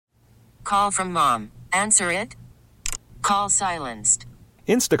call from mom. Answer it. Call silenced.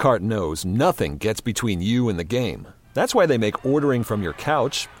 Instacart knows nothing gets between you and the game. That's why they make ordering from your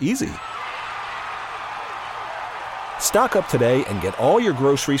couch easy. Stock up today and get all your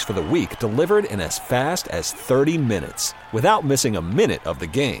groceries for the week delivered in as fast as 30 minutes without missing a minute of the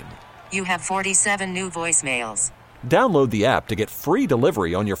game. You have 47 new voicemails. Download the app to get free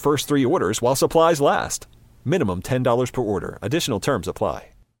delivery on your first 3 orders while supplies last. Minimum $10 per order. Additional terms apply.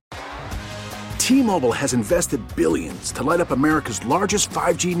 T-Mobile has invested billions to light up America's largest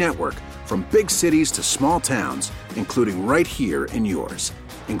 5G network, from big cities to small towns, including right here in yours.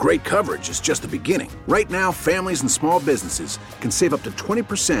 And great coverage is just the beginning. Right now, families and small businesses can save up to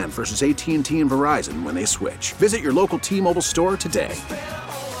 20% versus AT&T and Verizon when they switch. Visit your local T-Mobile store today.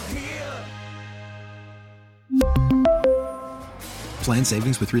 Plan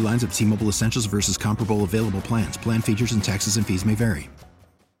savings with 3 lines of T-Mobile Essentials versus comparable available plans. Plan features and taxes and fees may vary.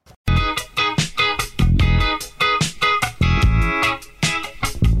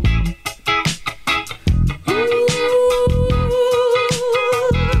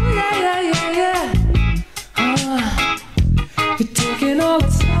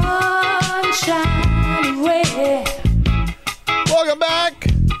 Welcome back.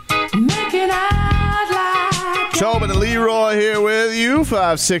 Tobin and Leroy here with you,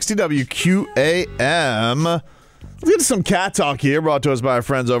 560 WQAM. Let's get to some cat talk here, brought to us by our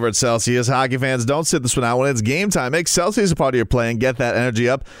friends over at Celsius. Hockey fans, don't sit this one out when it's game time. Make Celsius a part of your play and get that energy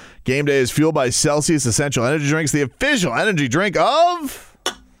up. Game day is fueled by Celsius Essential Energy Drinks, the official energy drink of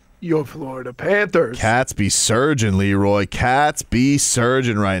your Florida Panthers. Cats be surging, Leroy. Cats be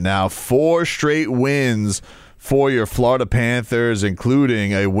surging right now. 4 straight wins for your Florida Panthers,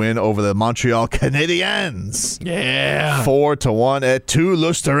 including a win over the Montreal Canadiens. Yeah. 4-1 at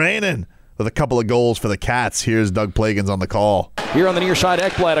Toulouse-Terrainen with a couple of goals for the Cats. Here's Doug Plagans on the call. Here on the near side,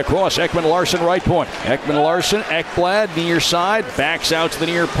 Ekblad across. Ekman-Larson right point. Ekman-Larson, Ekblad near side. Backs out to the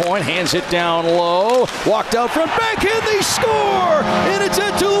near point. Hands it down low. Walked out front. Backhand, they score! And it's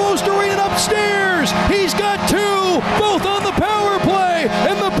at Toulouse-Terrainen upstairs. He's got 2, both on the power play.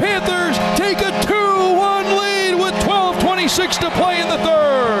 And the Panthers take a 2-1 lead with 12:26 to play in the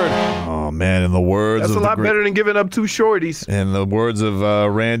third. Oh, man, in the words That's of a lot better than giving up 2 shorties. In the words of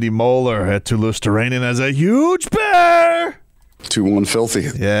Randy Moeller at Toulouse-Terrainen as a huge bear. 2-1 filthy.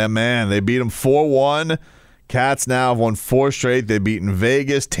 Yeah, man. They beat them 4-1. Cats now have won 4 straight. They've beaten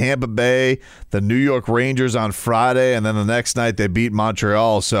Vegas, Tampa Bay, the New York Rangers on Friday, and then the next night they beat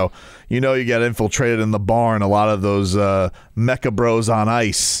Montreal. So, you get infiltrated in the barn, a lot of those Mecca Bros on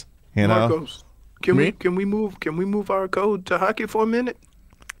ice. You know? Marcos, can we move our code to hockey for a minute?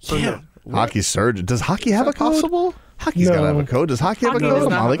 Yeah. Hockey's surging. Does hockey have a code? Possible? Hockey's got to have a code. Does hockey have a code?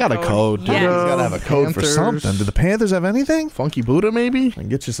 Come on, they got a code. Hockey's got to have a code for something. Do the Panthers have anything? Funky Buddha, maybe? I can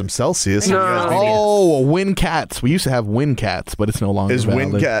get you some Celsius. Oh, Win Cats. We used to have Win Cats, but it's no longer Is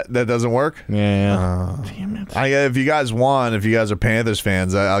valid. Win Cat, that doesn't work? Yeah. Damn it. If you guys want, if you guys are Panthers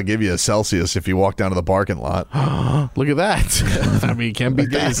fans, I'll give you a Celsius if you walk down to the parking lot. Look at that. I mean, can't beat I'll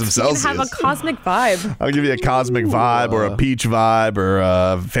give you that. some Celsius. You can have a cosmic vibe. I'll give you a cosmic vibe or a peach vibe or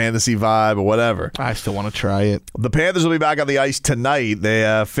a fantasy vibe or whatever. I still want to try it. The Panthers will be back on the ice tonight.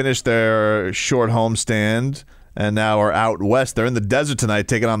 They finished their short homestand and now are out west. They're in the desert tonight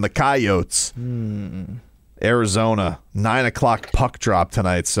taking on the Coyotes. Arizona, 9 o'clock puck drop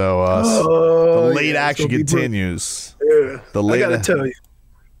tonight. So the late action continues. Yeah, I got to tell you.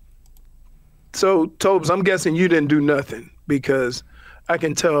 So, Tobes, I'm guessing you didn't do nothing because I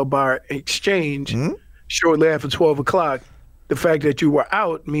can tell by our exchange shortly after 12 o'clock, the fact that you were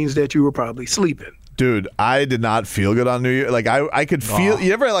out means that you were probably sleeping. Dude, I did not feel good on New Year. Like, I could feel –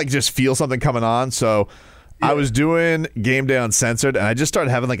 you ever, just feel something coming on? So, I was doing Game Day Uncensored, and I just started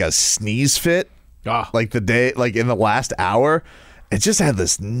having, a sneeze fit. Like, the day – in the last hour. It just had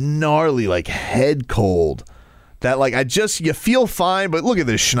this gnarly, head cold that, you feel fine, but look at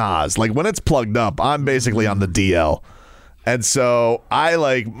this schnoz. When it's plugged up, I'm basically on the DL. And so,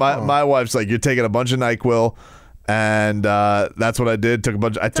 my wife's like, you're taking a bunch of NyQuil. And that's what I did. Does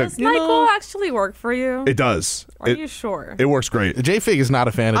NyQuil actually work for you? It does. Are you sure? It works great. J-Fig is not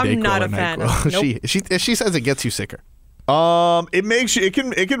a fan of NyQuil. I'm not a fan. Nope. She says it gets you sicker. It makes you. It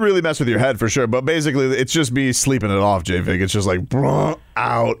can really mess with your head for sure. But basically, it's just me sleeping it off. J-Fig. It's just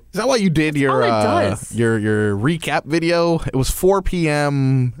out. Is that why you did your recap video? It was 4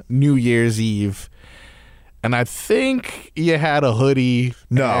 p.m. New Year's Eve. And I think you had a hoodie.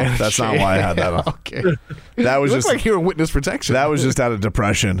 No, that's not why I had that on. Okay. That was just like you were in witness protection. That was just out of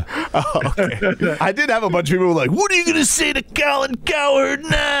depression. Oh, okay. I did have a bunch of people who were like, "What are you going to say to Colin Cowherd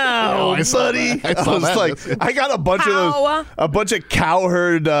now, I saw buddy?" that. I saw was that. like, I got a bunch of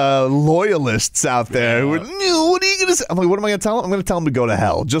Cowherd loyalists out there who were, "No, what are you going to say?" I'm like, "What am I going to tell him? I'm going to tell him to go to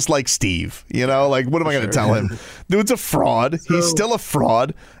hell, just like Steve. You know, like what am I going to tell him? Dude's a fraud. He's still a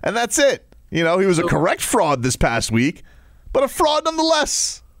fraud, and that's it. You know, he was a correct fraud this past week, but a fraud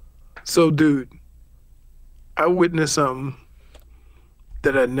nonetheless." So, dude, I witnessed something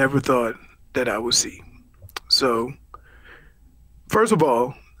that I never thought that I would see. So, first of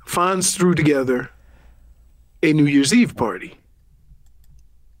all, Fonz threw together a New Year's Eve party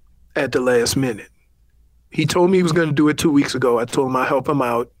at the last minute. He told me he was going to do it 2 weeks ago. I told him I'd help him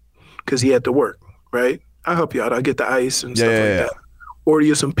out because he had to work, right? I'll help you out. I'll get the ice and stuff like that. Order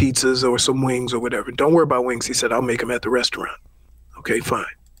you some pizzas or some wings or whatever. Don't worry about wings. He said, I'll make them at the restaurant. Okay, fine.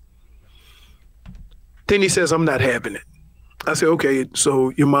 Then he says, I'm not having it. I said, okay,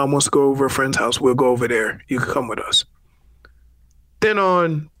 so your mom wants to go over a friend's house. We'll go over there. You can come with us. Then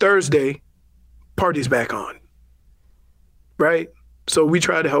on Thursday, party's back on, right? So we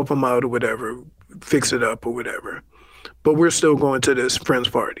try to help him out or whatever, fix it up or whatever. But we're still going to this friend's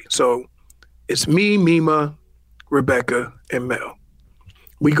party. So it's me, Mima, Rebecca, and Mel.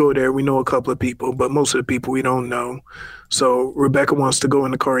 We go there. We know a couple of people, but most of the people we don't know. So Rebecca wants to go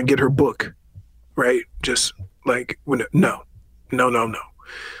in the car and get her book, right? Just like, no.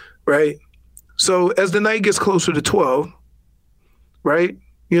 Right? So as the night gets closer to 12, right?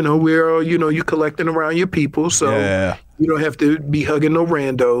 You know, we're all, you collecting around your people. So you don't have to be hugging no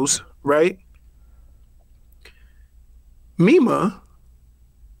randos, right? Mima,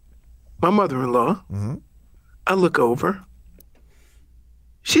 my mother-in-law, I look over.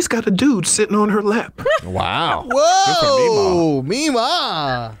 She's got a dude sitting on her lap. Wow. Whoa,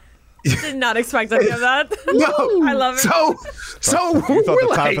 Mima. Did not expect any of that. No. I love it. So You thought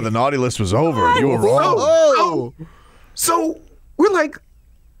the time for the naughty list was over. You were wrong. So we're like,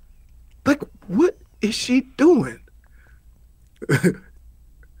 what is she doing?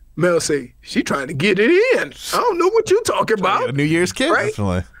 Mel say, she trying to get it in. I don't know what you talking about. A New Year's kid? Right?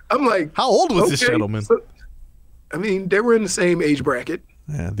 Definitely. I'm like, how old was this gentleman? So, I mean, they were in the same age bracket.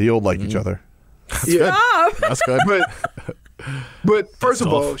 Yeah, the old like each other. That's good. But first of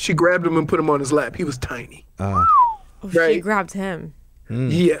all, she grabbed him and put him on his lap. He was tiny. She grabbed him.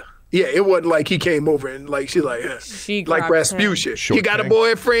 Yeah. Yeah, it wasn't like he came over and like she's like, She like grabbed Rasputia. Short You got king. a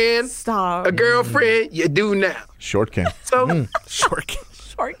boyfriend, Stop. a girlfriend, you do now. Short king. So Short kid.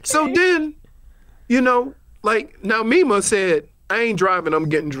 so then, now Mima said, I ain't driving, I'm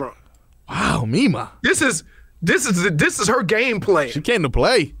getting drunk. Wow, Mima. This is her game plan. She came to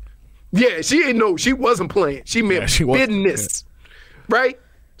play. Yeah, she wasn't playing. She meant business. Right?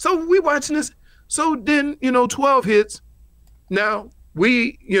 So we watching this. So then, 12 hits. Now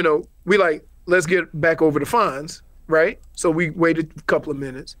we like, let's get back over to Fonz, right? So we waited a couple of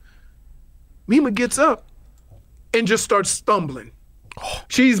minutes. Mima gets up and just starts stumbling.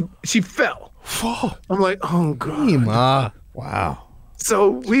 She fell. I'm like, oh God. Mima. Wow. So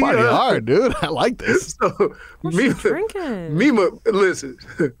we Party hard, dude. I like this. So What's she drinking? Mima, listen.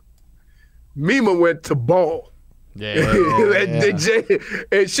 Mima went to ball. Yeah.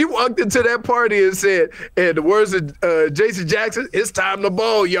 And she walked into that party and said, in the words of Jason Jackson, it's time to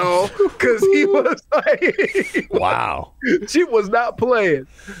ball, y'all. Because he was like, Wow. She was not playing.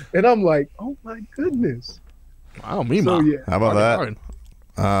 And I'm like, oh my goodness. Wow, Mima. So, yeah. How about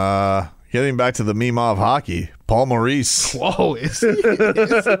that? Getting back to the Mima of hockey, Paul Maurice. Whoa, is he?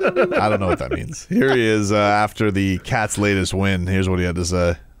 I don't know what that means. Here he is after the Cats' latest win. Here's what he had to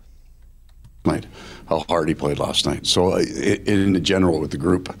say. How hard he played last night. So in general with the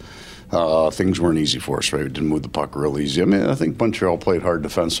group, things weren't easy for us, right? We didn't move the puck real easy. I mean, I think Montreal played hard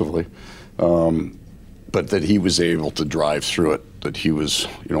defensively, but that he was able to drive through it, that he was,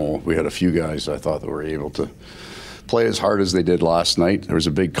 we had a few guys I thought that were able to play as hard as they did last night. There was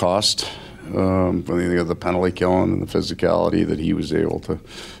a big cost when they got the penalty killing and the physicality, that he was able to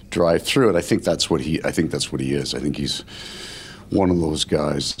drive through it. I think that's what he is. I think he's one of those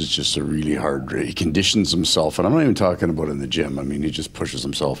guys that's just a really hard. He conditions himself, and I'm not even talking about in the gym. I mean, he just pushes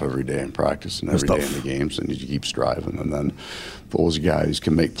himself every day in practice and every day in the games, and he keeps driving. And then those guys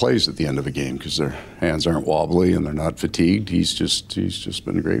can make plays at the end of a game because their hands aren't wobbly and they're not fatigued. He's just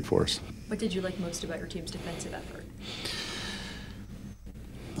been great for us. What did you like most about your team's defensive effort?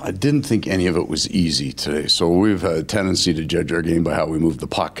 I didn't think any of it was easy today. So we've had a tendency to judge our game by how we move the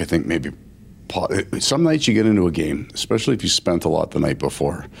puck. I think maybe some nights you get into a game, especially if you spent a lot the night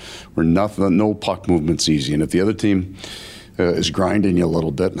before, where no puck movement's easy. And if the other team is grinding you a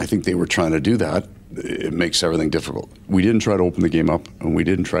little bit, and I think they were trying to do that, it makes everything difficult. We didn't try to open the game up, and we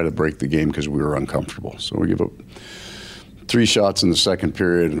didn't try to break the game because we were uncomfortable. So we give up 3 shots in the second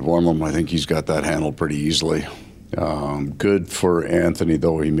period, and one of them, I think he's got that handled pretty easily. Good for Anthony,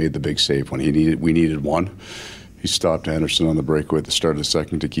 though. He made the big save when we needed one. He stopped Anderson on the breakaway at the start of the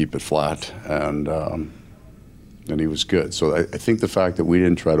second to keep it flat, and he was good. So I think the fact that we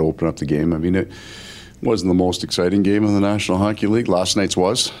didn't try to open up the game, I mean, it wasn't the most exciting game in the National Hockey League. Last night's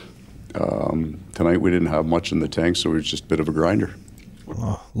was. Tonight we didn't have much in the tank, so it was just a bit of a grinder. He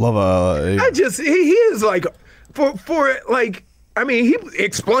is like, he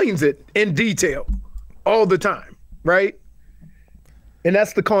explains it in detail all the time, right? And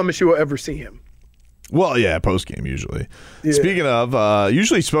that's the calmest you will ever see him. Well, yeah, post-game usually. Yeah. Speaking of,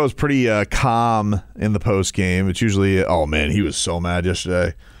 usually Spo's pretty calm in the post-game. It's usually, oh, man, he was so mad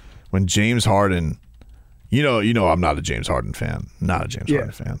yesterday when James Harden, you know I'm not a James Harden fan. Not a James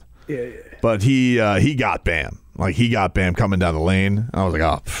Harden fan. Yeah. But he got Bam. Like, he got Bam coming down the lane. I was like,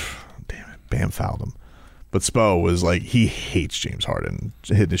 oh, damn it, Bam fouled him. But Spo was like, he hates James Harden,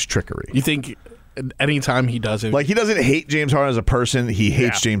 hitting his trickery. You think anytime he doesn't... Like, he doesn't hate James Harden as a person. He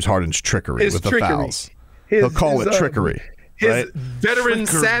hates James Harden's trickery with the fouls. He'll call it trickery. His veteran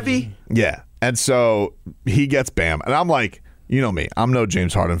savvy. Yeah. And so he gets Bam. And I'm like, you know me, I'm no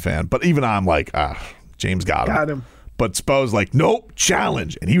James Harden fan. But even I'm like, James got him. But Spo's like, nope,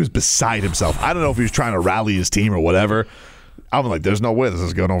 challenge. And he was beside himself. I don't know if he was trying to rally his team or whatever. I'm like, there's no way this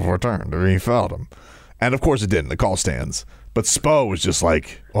is going overturned. He fouled him. And, of course, it didn't. The call stands. But Spo was just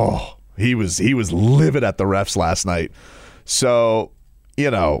like, oh, he was livid at the refs last night. So,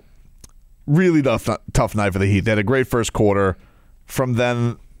 really tough night for the Heat. They had a great first quarter. From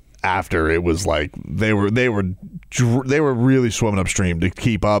then after, it was like they were really swimming upstream to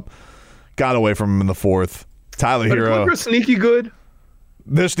keep up. Got away from him in the fourth. Tyler Hero. The Clippers sneaky good.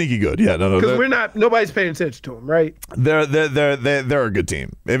 They're sneaky good, yeah. Because nobody's paying attention to them, right? They're a good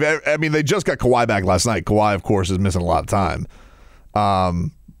team. They just got Kawhi back last night. Kawhi, of course, is missing a lot of time.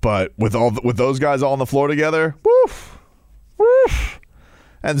 But with those guys all on the floor together, woof.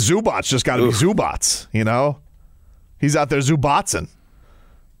 And Zubats just got to be Zubats, He's out there Zubatsing.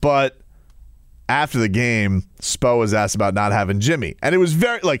 But after the game, Spo was asked about not having Jimmy. And it was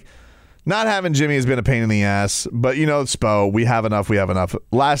very, not having Jimmy has been a pain in the ass. But, Spo, we have enough.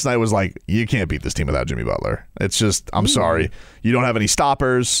 Last night was like, you can't beat this team without Jimmy Butler. It's just, I'm sorry. You don't have any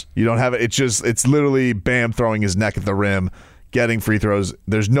stoppers. You don't have it. It's literally Bam throwing his neck at the rim, getting free throws.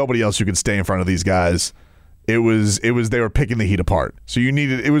 There's nobody else who can stay in front of these guys. It was they were picking the Heat apart. So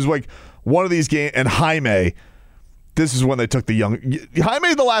it was like one of these games. And Jaime, this is when they took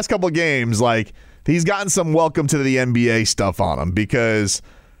Jaime the last couple of games, he's gotten some welcome to the NBA stuff on him because,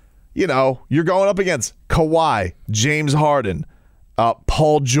 you're going up against Kawhi, James Harden,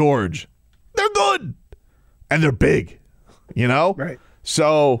 Paul George. They're good. And they're big, Right.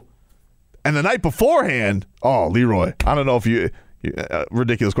 So, and the night beforehand, Leroy, I don't know if you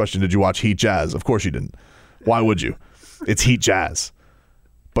ridiculous question. Did you watch Heat Jazz? Of course you didn't. Why would you? It's Heat Jazz.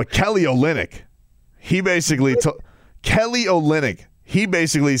 But Kelly Olynyk, he basically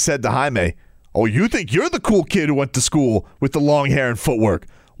said to Jaime, oh, you think you're the cool kid who went to school with the long hair and footwork.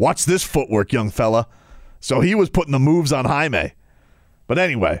 Watch this footwork, young fella. So he was putting the moves on Jaime. But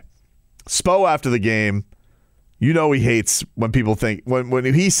anyway, Spo after the game, he hates when people think,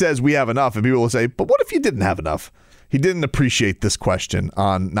 when he says we have enough, and people will say, but what if you didn't have enough? He didn't appreciate this question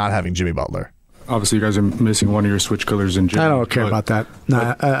on not having Jimmy Butler. Obviously, you guys are missing one of your switch killers in Jimmy. I don't care about that.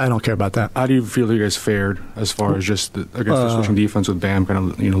 No, I don't care about that. How do you feel you guys fared as far as just against the switching defense with Bam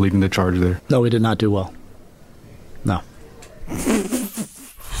kind of leading the charge there? No, we did not do well. No.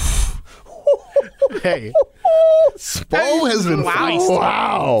 Hey, Spo has been feisty.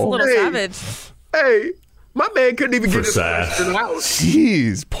 Wow. It's a little savage. Hey, my man couldn't even get his question out.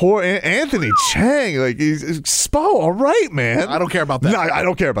 Jeez, poor Anthony Chang. He's Spo, all right, man. I don't care about that. No, I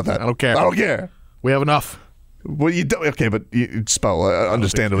don't care about that. I don't care. We have enough. Well, you don't. Okay, but Spo,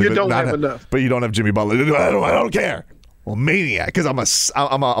 understandably, you don't have enough. But you don't have Jimmy Butler. I don't care. Well, maniac, because I'm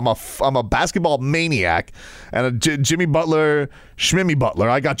a basketball maniac, and a Jimmy Butler, Schmimmy Butler.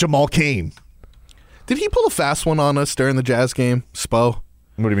 I got Jamal Cain. Did he pull a fast one on us during the Jazz game, Spo?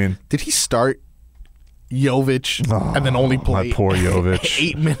 What do you mean? Did he start Jovic and then only play my poor Jovic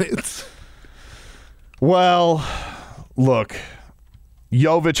 8 minutes? Well, look,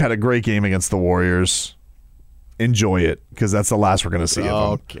 Jovic had a great game against the Warriors. enjoy it because that's the last we're going to see of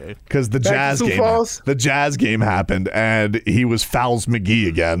him. Okay. Because the Jazz game happened and he was Fouls McGee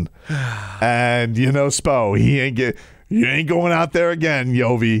again. And Spo, you ain't going out there again,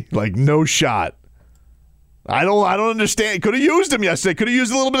 Yovi. Like, no shot. I don't understand. Could have used him yesterday. Could have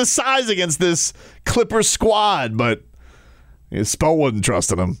used a little bit of size against this Clippers squad, but Spo wasn't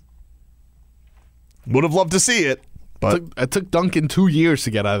trusting him. Would have loved to see it. But it took Duncan 2 years to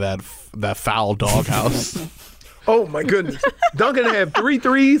get out of that foul doghouse. Oh, my goodness. Duncan had 3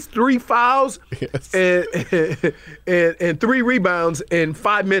 threes, 3 fouls, and 3 rebounds in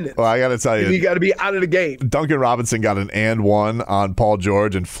 5 minutes. Well, I got to tell you. You got to be out of the game. Duncan Robinson got an and one on Paul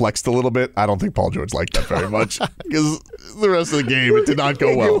George and flexed a little bit. I don't think Paul George liked that very much because the rest of the game, it did not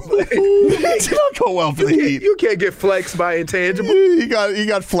go well. It did not go well for the Heat. You can't get flexed by intangible. He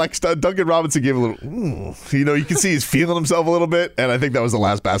got flexed. Duncan Robinson gave a little, you can see he's feeling himself a little bit, and I think that was the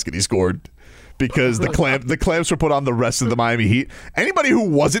last basket he scored. Because the clamps were put on the rest of the Miami Heat. Anybody who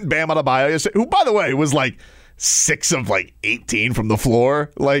wasn't Bam Adebayo yesterday, who, by the way, was like 6 of 18 from the floor,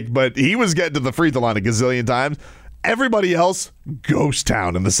 but he was getting to the free throw line a gazillion times. Everybody else, ghost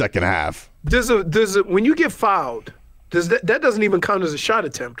town in the second half. When you get fouled, that doesn't even count as a shot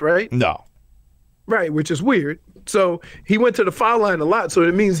attempt, right? No. Right, which is weird. So he went to the foul line a lot, so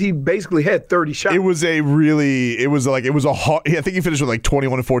it means he basically had 30 shots. It was a hard, I think he finished with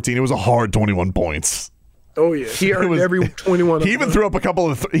 21 and 14. It was a hard 21 points. Oh, yeah. He earned every 21. He even threw up a couple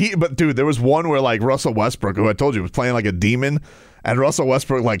of, but dude, there was one where Russell Westbrook, who I told you was playing like a demon, and Russell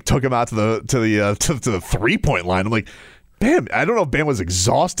Westbrook took him out to the 3-point line. I'm like, Bam, I don't know if Bam was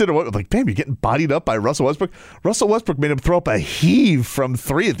exhausted or what. Bam, you're getting bodied up by Russell Westbrook. Russell Westbrook made him throw up a heave from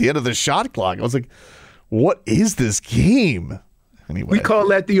 3 at the end of the shot clock. I was like, what is this game? Anyway. We call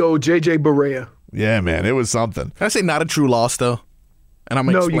that the old J.J. Barea. Yeah, man, it was something. Can I say not a true loss, though? And I'm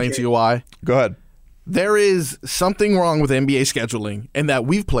going to explain to you why. Go ahead. There is something wrong with NBA scheduling in that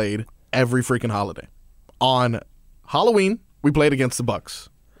we've played every freaking holiday. On Halloween, we played against the Bucks.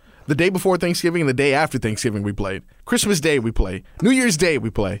 The day before Thanksgiving and the day after Thanksgiving, we played. Christmas Day, we play. New Year's Day, we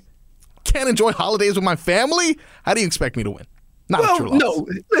play. Can't enjoy holidays with my family? How do you expect me to win? Not a true loss. No,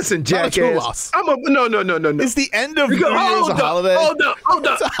 listen, jackass. Not a true loss. No. It's the end of New Year's a holiday. Hold up.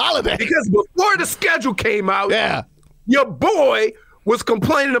 It's a holiday. Because before the schedule came out, yeah, your boy was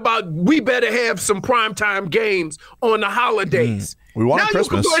complaining about we better have some primetime games on the holidays. We won now on Christmas.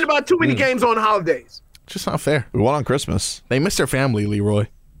 Now you're complaining about too many games on holidays. Just not fair. We won on Christmas. They missed their family, Leroy.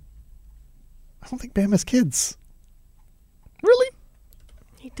 I don't think Bam has kids. Really?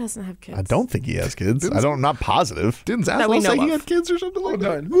 He doesn't have kids. I don't think he has kids. I'm not positive. Didn't Zaslow say he had kids or something like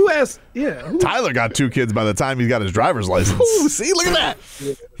that? Who asked? Yeah. Tyler got 2 kids by the time he got his driver's license. Ooh, see, look at that.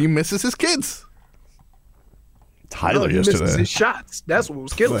 Yeah. He misses his kids. Tyler yesterday. Misses his shots. That's what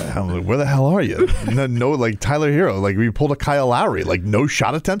was killing him. Where the hell are you? No, Tyler Hero. We pulled a Kyle Lowry. No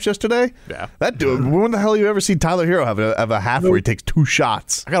shot attempts yesterday. Yeah. That dude. When the hell you ever seen Tyler Hero have a half where he takes 2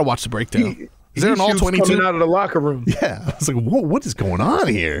 shots? I gotta watch the breakdown. Is there an all 22 coming out of the locker room? Yeah. I was like, whoa, what is going on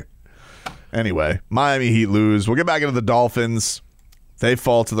here? Anyway, Miami Heat lose. We'll get back into the Dolphins. They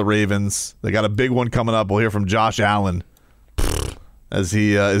fall to the Ravens. They got a big one coming up. We'll hear from Josh Allen as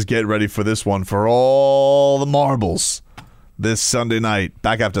he is getting ready for this one for all the marbles this Sunday night.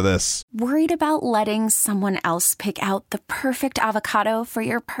 Back after this. Worried about letting someone else pick out the perfect avocado for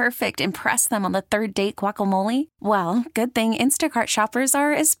your perfect impress them on the third date guacamole? Well, good thing Instacart shoppers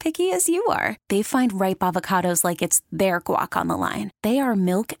are as picky as you are. They find ripe avocados like it's their guac on the line. They are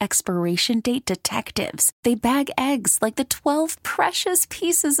milk expiration date detectives. They bag eggs like the 12 precious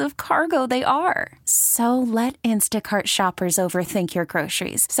pieces of cargo they are. So let Instacart shoppers overthink your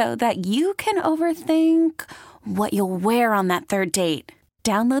groceries so that you can overthink what you'll wear on that third date.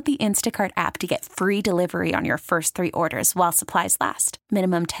 Download the Instacart app to get free delivery on your first 3 orders while supplies last.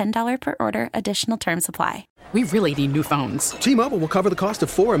 Minimum $10 per order. Additional terms apply. We really need new phones. T-Mobile will cover the cost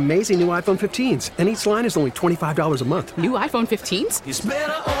of 4 amazing new iPhone 15s, and each line is only $25 a month. New iPhone 15s? It's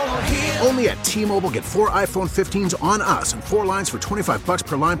better over here. Only at T-Mobile, get 4 iPhone 15s on us and 4 lines for $25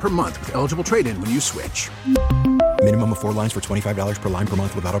 per line per month with eligible trade-in when you switch. Minimum of 4 lines for $25 per line per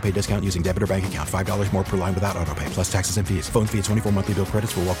month with autopay discount using debit or bank account. $5 more per line without autopay, plus taxes and fees. Phone fee at 24 monthly bill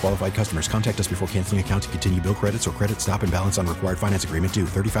credits for well-qualified customers. Contact us before canceling account to continue bill credits or credit stop and balance on required finance agreement due.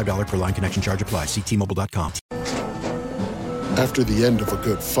 $35 per line connection charge applies. See T-Mobile.com. After the end of a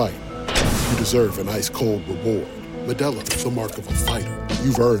good fight, you deserve an ice-cold reward. Modelo is the mark of a fighter.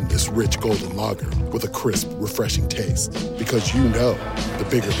 You've earned this rich golden lager with a crisp, refreshing taste. Because you know, the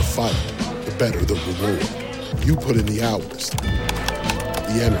bigger the fight, the better the reward. You put in the hours,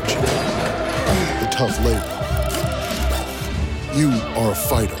 the energy, the tough labor. You are a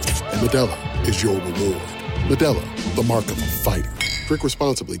fighter, and Modelo is your reward. Modelo, the mark of a fighter. Drink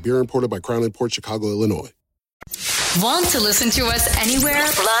responsibly. Beer imported by Crown Imports, Chicago, Illinois. Want to listen to us anywhere,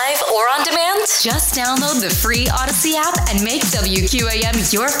 live or on demand? Just download the free Odyssey app and make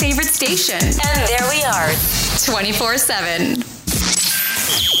WQAM your favorite station. And there we are, 24/7.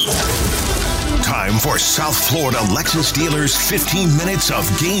 Time for South Florida Lexus dealers' 15 minutes of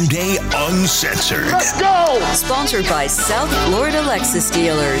Game Day Uncensored. Let's go! Sponsored by South Florida Lexus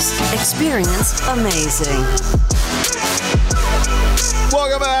dealers. Experienced amazing.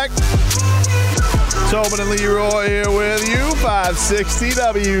 Welcome back. Tobin and Leroy here with you. 560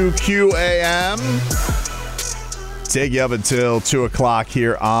 WQAM. Take you up until 2 o'clock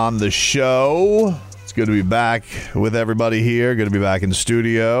here on the show. It's good to be back with everybody here. Good to be back in the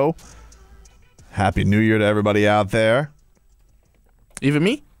studio. Happy New Year to everybody out there. Even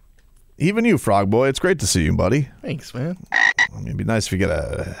me? Even you, Frog Boy. It's great to see you, buddy. Thanks, man. I mean, it'd be nice if you get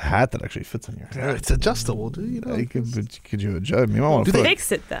a hat that actually fits on your head. It's adjustable, dude. You know, could you adjust? You might want to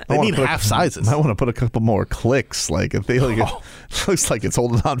fix it then. They need half sizes. I want to put a couple more clicks. Like if they it looks like it's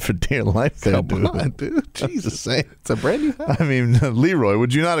holding on for dear life. There, Come on, dude. Jesus, it's a brand new hat. I mean, Leroy,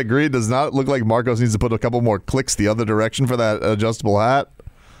 would you not agree? It does not look like Marcos needs to put a couple more clicks the other direction for that adjustable hat.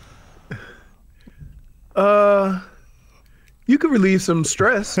 You could relieve some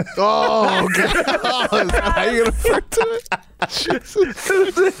stress. Oh, God. Is that how you're going to refer to it?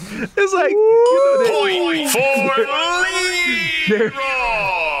 It's like,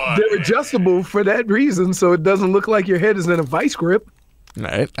 they're adjustable for that reason, so it doesn't look like your head is in a vice grip. All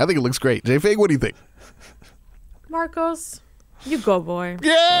right. I think it looks great. J-Fig, what do you think? Marcos, you go, boy.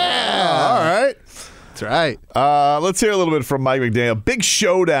 Yeah. All right. That's right. Let's hear a little bit from Mike McDaniel. Big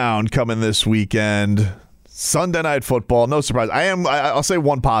showdown coming this weekend. Sunday Night Football. No surprise. I'll say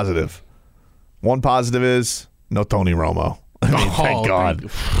one positive. One positive is no Tony Romo. I mean, thank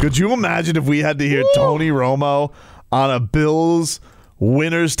God. Could you imagine if we had to hear Tony Romo on a Bills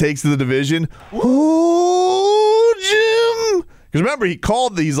winners takes to the division? Oh, Jim. Because remember, he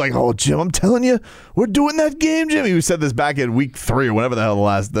called he's like, oh, Jim, I'm telling you, we're doing that game, Jim. He said this back in week 3 or whenever the hell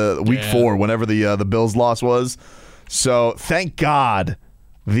week 4, whenever the Bills loss was. So thank God.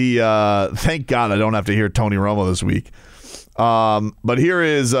 Thank God I don't have to hear Tony Romo this week. But here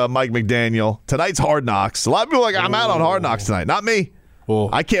is Mike McDaniel. Tonight's Hard Knocks. A lot of people are like, I'm out on Hard Knocks tonight. Not me.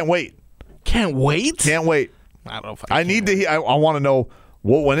 I can't wait. Can't wait? Can't wait. I don't know if I need to hear. I want to know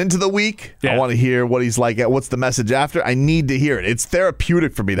what went into the week. Yeah. I want to hear what he's like. What's the message after? I need to hear it. It's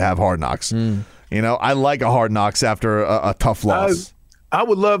therapeutic for me to have Hard Knocks. You know, I like a Hard Knocks after a tough loss. I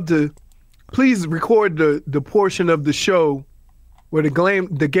would love to. Please record the portion of the show where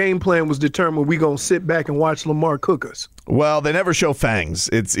the game plan was determined. We're going to sit back and watch Lamar cook us. Well, they never show fangs.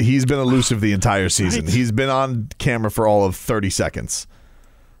 He's been elusive the entire season. Right. He's been on camera for all of 30 seconds.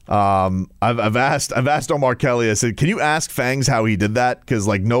 I've asked Omar Kelly, I said, can you ask Fangs how he did that? Because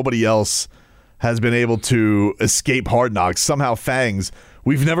like nobody else has been able to escape Hard Knocks. Somehow Fangs,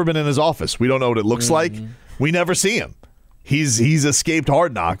 we've never been in his office. We don't know what it looks like. We never see him. He's escaped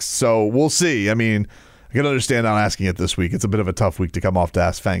Hard Knocks, so we'll see. I mean, I can understand not asking it this week. It's a bit of a tough week to come off to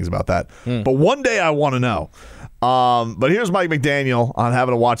ask Fangs about that. But one day I want to know. But here's Mike McDaniel on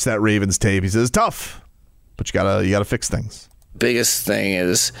having to watch that Ravens tape. He says, tough, but you gotta fix things. Biggest thing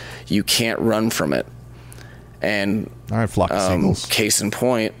is you can't run from it. And all right, flock of seagulls. Case in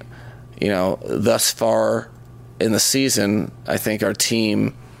point, thus far in the season, I think our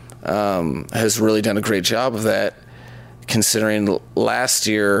team has really done a great job of that, considering last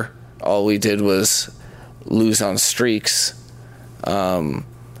year all we did was lose on streaks,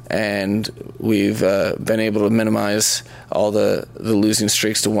 and we've been able to minimize all the losing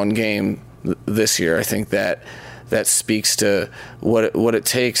streaks to one game this year. I think that speaks to what it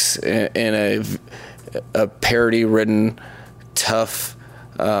takes in a parity-ridden, tough,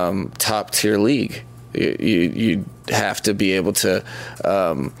 top-tier league. You have to be able to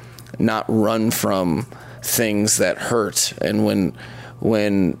not run from things that hurt, and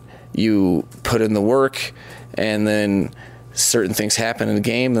when you put in the work and then certain things happen in the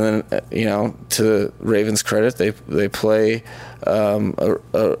game, and then to the Ravens' credit, they play a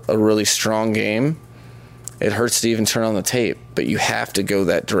really strong game. It hurts to even turn on the tape, but you have to go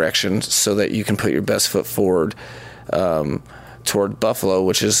that direction so that you can put your best foot forward toward Buffalo,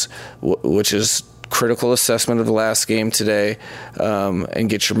 which is critical assessment of the last game today, and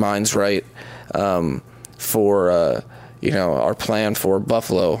get your minds right for our plan for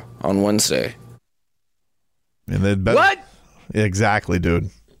Buffalo on Wednesday. And then what? Exactly, dude.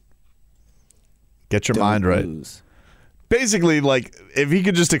 Get your mind right. Basically, like, if he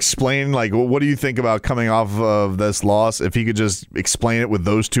could just explain, like, what do you think about coming off of this loss? If he could just explain it with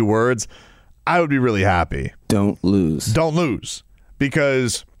those two words, I would be really happy. Don't lose. Don't lose.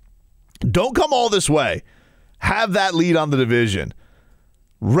 Because don't come all this way. Have that lead on the division.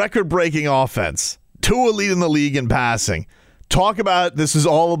 Record-breaking offense. Tua leading the league in passing. Talk about this has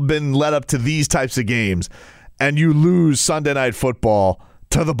all been led up to these types of games. And you lose Sunday Night Football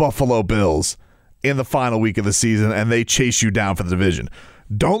to the Buffalo Bills in the final week of the season, and they chase you down for the division.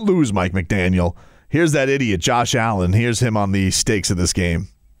 Don't lose, Mike McDaniel. Here's that idiot, Josh Allen. Here's him on the stakes of this game.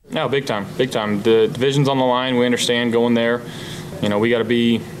 No, big time, big time. The division's on the line. We understand going there. We got to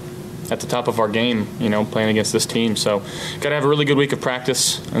be at the top of our game, playing against this team. So got to have a really good week of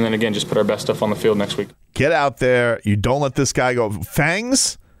practice, and then, again, just put our best stuff on the field next week. Get out there. You don't let this guy go.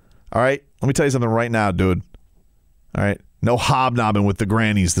 Fangs, all right? Let me tell you something right now, dude. All right? No hobnobbing with the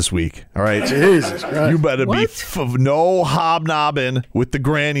grannies this week, all right? Jesus Christ. You better be no hobnobbing with the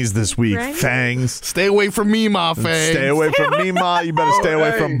grannies this week, Fangs. Stay away from Mima, Fangs. Stay away from Mima. You better stay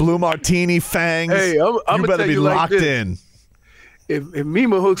away from Blue Martini, Fangs. Hey, I'm you better be locked in. If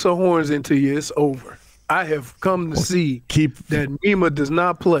Mima hooks her horns into you, it's over. I have come to see that Mima does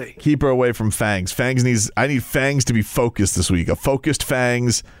not play. Keep her away from Fangs. I need Fangs to be focused this week. A focused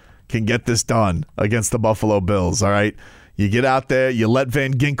Fangs can get this done against the Buffalo Bills, all right? You get out there, you let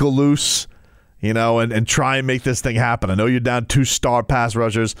Van Ginkel loose, and try and make this thing happen. I know you're down 2 star pass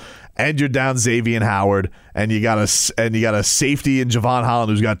rushers, and you're down Xavier Howard, and you got a safety in Javon Holland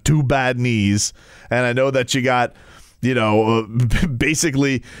who's got 2 bad knees, and I know that you got,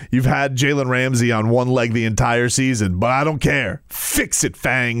 basically you've had Jalen Ramsey on one leg the entire season, but I don't care. Fix it,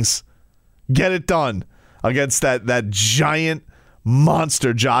 Fangs. Get it done against that giant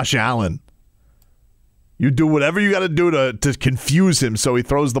monster Josh Allen. You do whatever you got to do to confuse him so he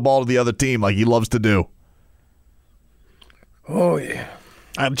throws the ball to the other team like he loves to do. Oh, yeah.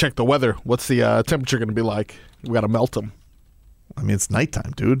 I had to check the weather. What's the temperature going to be like? We got to melt them. I mean, it's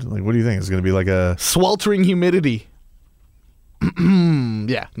nighttime, dude. Like, what do you think? It's going to be like a... sweltering humidity.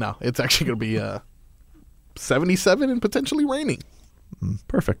 Yeah, no. It's actually going to be 77 and potentially raining.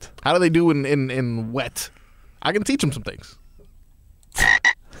 Perfect. How do they do in wet? I can teach them some things.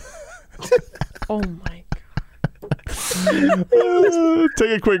 Oh, my God.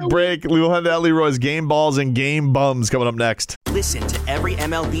 Take a quick break. We will head out Leroy's Game Balls and Game Bums coming up next. Listen to every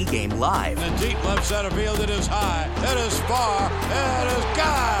MLB game live. In the deep left center field, it is high, it is far, it is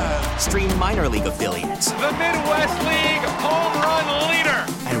gone. Stream minor league affiliates. The Midwest League home run leader.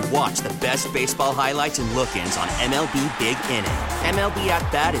 And watch the best baseball highlights and look-ins on MLB Big Inning. MLB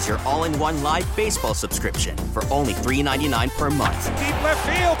At Bat is your all-in-one live baseball subscription for only $3.99 per month. Deep left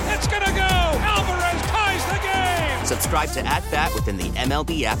field, it's gonna go. Alvarez ties the game. Subscribe to At Bat within the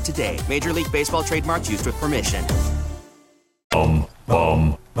MLB app today. Major League Baseball trademarks used with permission. Bum,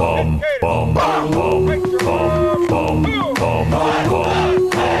 bum, bum, bum, bum, bum, bum, bum, bum, bum, bum,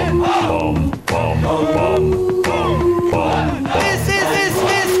 bum, bum, bum. This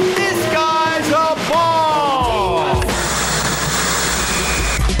guy's a ball.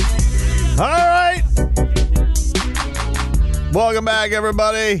 All right. Welcome back,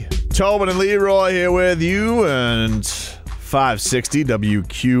 everybody. Tobin and Leroy here with you, and 560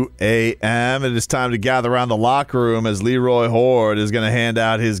 WQAM. It is time to gather around the locker room as Leroy Horde is going to hand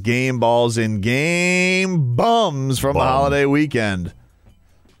out his game balls and game bums from the holiday weekend.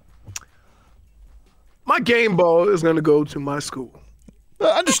 My game ball is going to go to my school.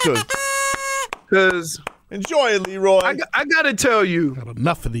 Understood. Because enjoy it, Leroy. I got to tell you. Got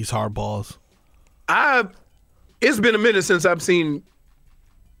enough of these hard balls. It's been a minute since I've seen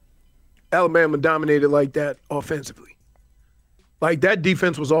Alabama dominated like that offensively. Like, that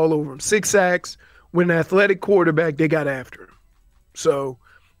defense was all over him. 6 sacks. With an athletic quarterback, they got after him. So,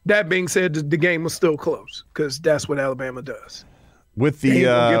 that being said, the game was still close because that's what Alabama does. With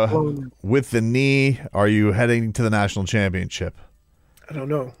the knee, are you heading to the national championship? I don't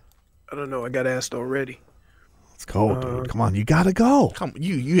know. I got asked already. Let's go, dude. Come on, you gotta go.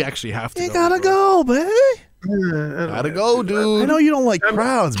 You actually have to. You gotta go, baby. Gotta go, dude. I know you don't like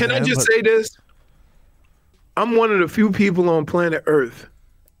crowds. Can I just say this? I'm one of the few people on planet Earth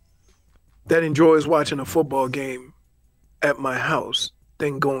that enjoys watching a football game at my house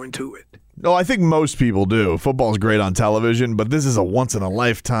than going to it. No, I think most people do. Football's great on television, but this is a once in a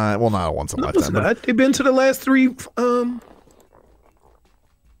lifetime. Well, not a once in a lifetime. But they've been to the last 3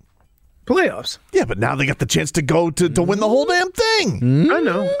 playoffs. Yeah, but now they got the chance to go to win the whole damn thing. I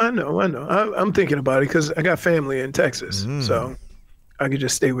know. I'm thinking about it because I got family in Texas, so I could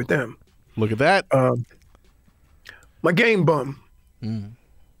just stay with them. Look at that. My game bum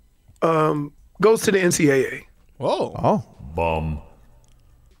goes to the NCAA. Oh, bum.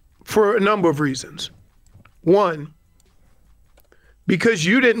 For a number of reasons. One, because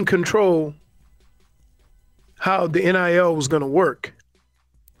you didn't control how the NIL was going to work,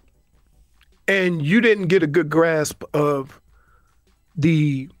 and you didn't get a good grasp of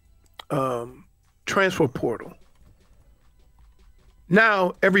the transfer portal.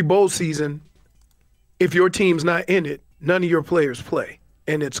 Now, every bowl season, if your team's not in it, none of your players play,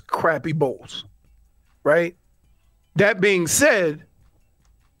 and it's crappy bowls, right? That being said,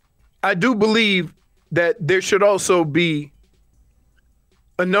 I do believe that there should also be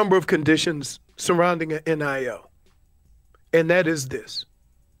a number of conditions surrounding an NIL, and that is this.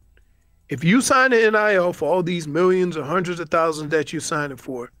 If you sign an NIL for all these millions or hundreds of thousands that you sign it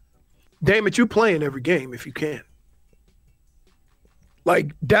for, damn it, you playing every game if you can.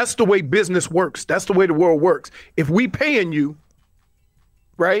 Like, that's the way business works. That's the way the world works. If we paying you,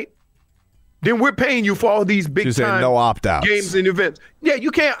 right, then we're paying you for all these big time no opt-outs. Games and events. Yeah,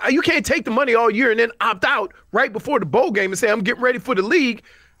 you can't take the money all year and then opt out right before the bowl game and say, I'm getting ready for the league,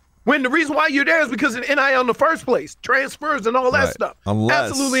 when the reason why you're there is because of NIL in the first place, transfers and all that stuff.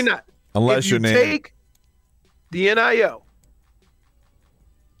 Absolutely not. Unless if you take the NIL,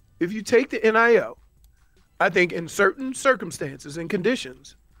 I think in certain circumstances and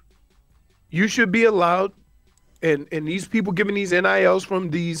conditions, you should be allowed, and these people giving these NILs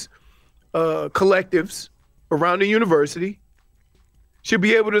from these collectives around the university should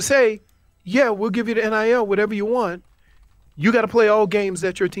be able to say, yeah, we'll give you the NIL, whatever you want. You got to play all games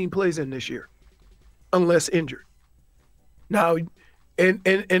that your team plays in this year, unless injured. Now,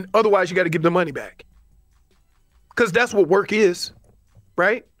 and otherwise you got to give the money back. Because that's what work is,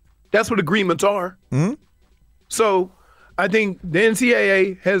 right? That's what agreements are. Mm-hmm. So I think the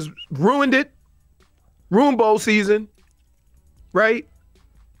NCAA has ruined bowl season, right?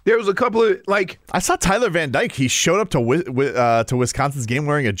 There was a couple of, like... I saw Tyler Van Dyke. He showed up to Wisconsin's game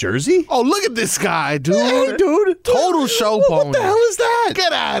wearing a jersey. Oh, look at this guy, dude. Hey, dude. Total show pony. What the hell is that?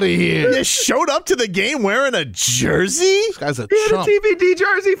 Get out of here. You showed up to the game wearing a jersey? This guy's a chump. He had a TVD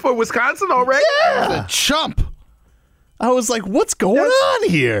jersey for Wisconsin already? Yeah. He's a chump. I was like, what's going on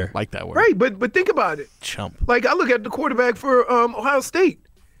here? Like that word. Right, but think about it. Chump. Like, I look at the quarterback for Ohio State.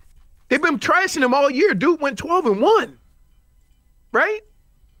 They've been trashing him all year. Dude went 12-1. Right?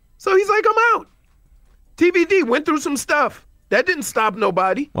 So he's like, I'm out. TVD went through some stuff. That didn't stop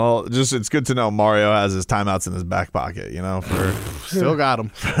nobody. Well, it's good to know Mario has his timeouts in his back pocket, for still got him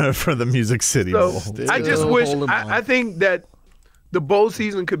for the Music City Bowl. I just wish, I think that the bowl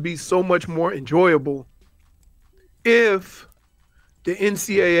season could be so much more enjoyable if the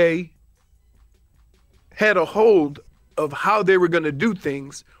NCAA had a hold of how they were going to do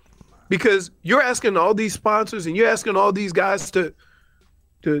things, because you're asking all these sponsors and you're asking all these guys to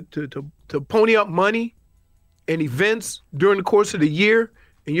pony up money and events during the course of the year,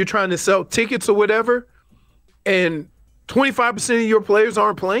 and you're trying to sell tickets or whatever, and 25% of your players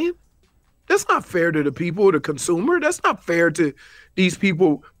aren't playing. That's not fair to the people, the consumer. That's not fair to these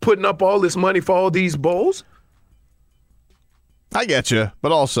people putting up all this money for all these bowls. I get you,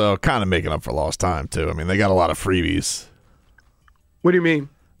 but also kind of making up for lost time, too. I mean, they got a lot of freebies. What do you mean?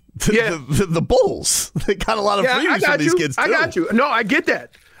 The Bulls. They got a lot of freebies from these kids, too. I got you. No, I get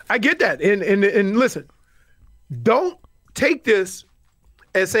that. And listen, don't take this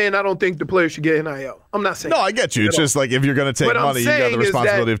as saying I don't think the players should get NIL. I'm not saying No, I get you. It's just like if you're going to take money, you got the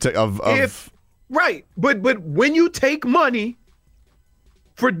responsibility of right. But when you take money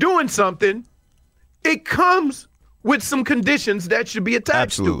for doing something, it comes with some conditions that should be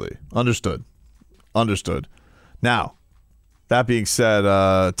attached Absolutely. Understood. Now, that being said,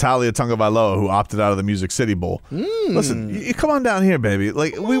 Talia Tagovailoa, who opted out of the Music City Bowl. Listen, you come on down here, baby.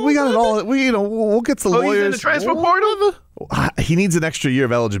 Like we got it all. We'll get the lawyers. He's in the transfer portal? He needs an extra year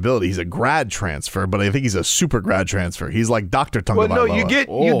of eligibility. He's a grad transfer, but I think he's a super grad transfer. He's like Dr. Tagovailoa. Well, no, you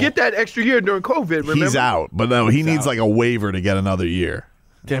get that extra year during COVID. Remember? He's out, but no, he needs like a waiver to get another year.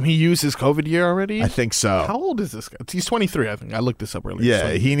 Damn, he used his COVID year already? I think so. How old is this guy? He's 23, I think. I looked this up earlier.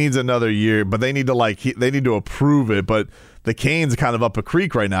 Yeah, he needs another year, but they need to approve it. But the Canes are kind of up a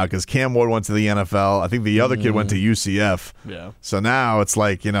creek right now because Cam Ward went to the NFL. I think the other kid went to UCF. Yeah. So now it's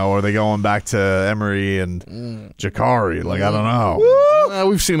like, are they going back to Emory and Jakari? Like, I don't know.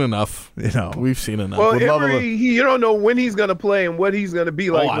 We've seen enough. We've seen enough. Well, Emory, you don't know when he's going to play and what he's going to be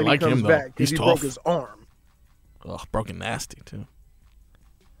like when he comes back. He's he tough. broke his arm. Oh, broken nasty, too.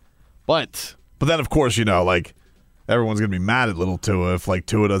 But then, of course, like everyone's going to be mad at little Tua if like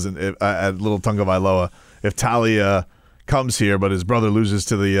Tua doesn't at little Tagovailoa if Talia comes here, but his brother loses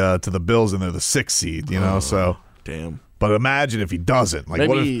to the Bills and they're the 6th seed. So damn. But imagine if he doesn't. Like,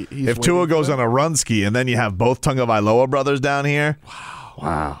 maybe what if Tua goes on a run ski and then you have both Tagovailoa brothers down here?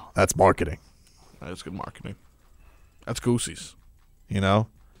 Wow, that's marketing. That is good marketing. That's goosies.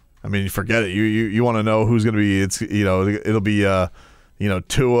 I mean, forget it. You want to know who's going to be? It'll be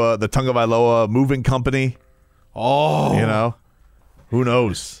Tua, the Tagovailoa Moving Company. Oh, who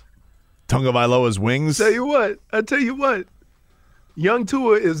knows? Tagovailoa's wings. I tell you what, young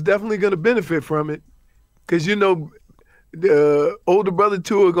Tua is definitely going to benefit from it, because the older brother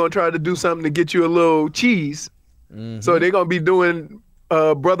Tua going to try to do something to get you a little cheese. Mm-hmm. So they're going to be doing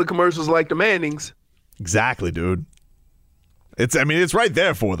brother commercials like the Mannings. Exactly, dude. It's right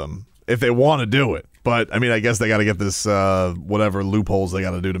there for them if they want to do it. But, I guess they got to get this whatever loopholes they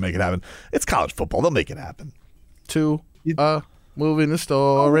got to do to make it happen. It's college football. They'll make it happen. Moving the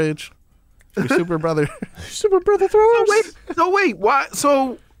storage. Your super brother. Super brother throws. Wait.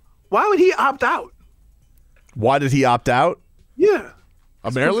 Why would he opt out? Why did he opt out? Yeah.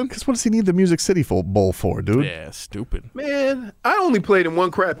 Maryland? Because what does he need the Music City Bowl for, dude? Yeah, stupid. Man, I only played in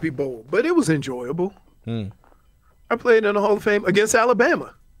one crappy bowl, but it was enjoyable. I played in the Hall of Fame against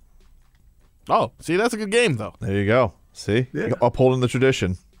Alabama. Oh, see, that's a good game, though. There you go. See? Yeah. Upholding the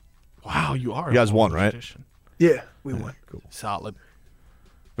tradition. Wow, you are. You guys won, right? Tradition. Yeah, we won. Cool. Solid.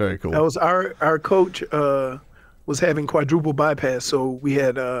 Very cool. That was our coach was having quadruple bypass, so we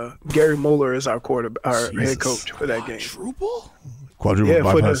had Gary Moeller as our head coach for that game. Quadruple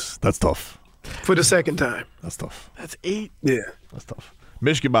bypass. That's tough. For the second time. That's tough. That's 8. Yeah. That's tough.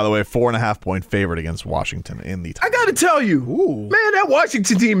 Michigan, by the way, 4.5-point favorite against Washington in the I got to tell you, man, that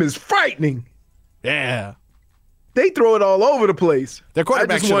Washington team is frightening. Yeah. They throw it all over the place. Their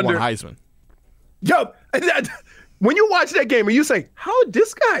quarterback should have won Heisman. Yo, when you watch that game and you say, how did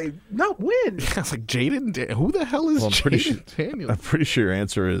this guy not win? It's like Jaden. Who the hell is Jaden Daniels? I'm pretty sure your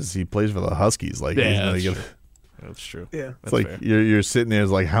answer is he plays for the Huskies. Like, that's true. Yeah, it's like you're sitting there.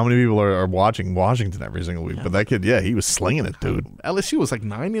 It's like how many people are watching Washington every single week? But that kid, he was slinging it, dude. LSU was like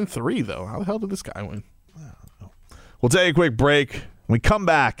 9-3 though. How the hell did this guy win? We'll take a quick break. When we come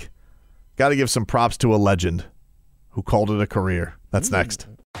back, got to give some props to a legend who called it a career. That's next.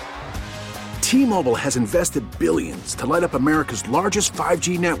 T-Mobile has invested billions to light up America's largest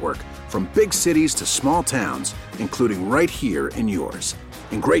 5G network, from big cities to small towns, including right here in yours.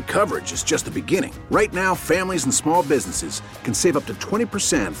 And great coverage is just the beginning. Right now, families and small businesses can save up to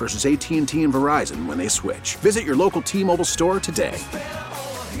 20% versus AT&T and Verizon when they switch. Visit your local T-Mobile store today.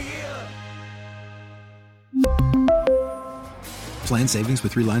 Plan savings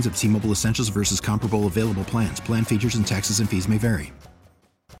with 3 lines of T-Mobile Essentials versus comparable available plans. Plan features and taxes and fees may vary.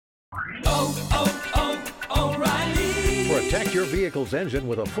 Protect your vehicle's engine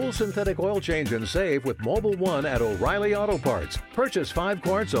with a full synthetic oil change and save with Mobile One at O'Reilly Auto Parts. Purchase 5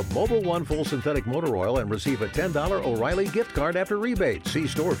 quarts of Mobile One full synthetic motor oil and receive a $10 O'Reilly gift card after rebate. See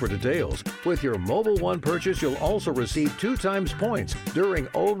store for details. With your Mobile One purchase, you'll also receive 2 times points during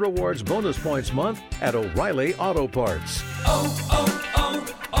O Rewards Bonus Points Month at O'Reilly Auto Parts.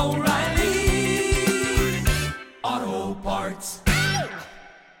 O'Reilly Auto Parts.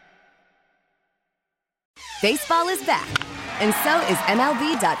 Baseball is back, and so is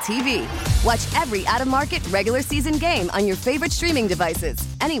MLB.tv. Watch every out-of-market regular season game on your favorite streaming devices,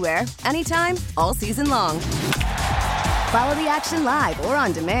 anywhere, anytime, all season long. Follow the action live or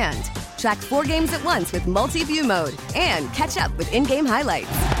on demand. Track 4 games at once with multi-view mode and catch up with in-game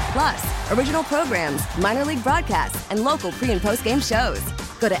highlights. Plus, original programs, minor league broadcasts, and local pre- and post-game shows.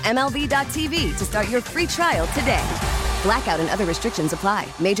 Go to MLB.tv to start your free trial today. Blackout and other restrictions apply.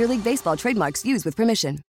 Major League Baseball trademarks used with permission.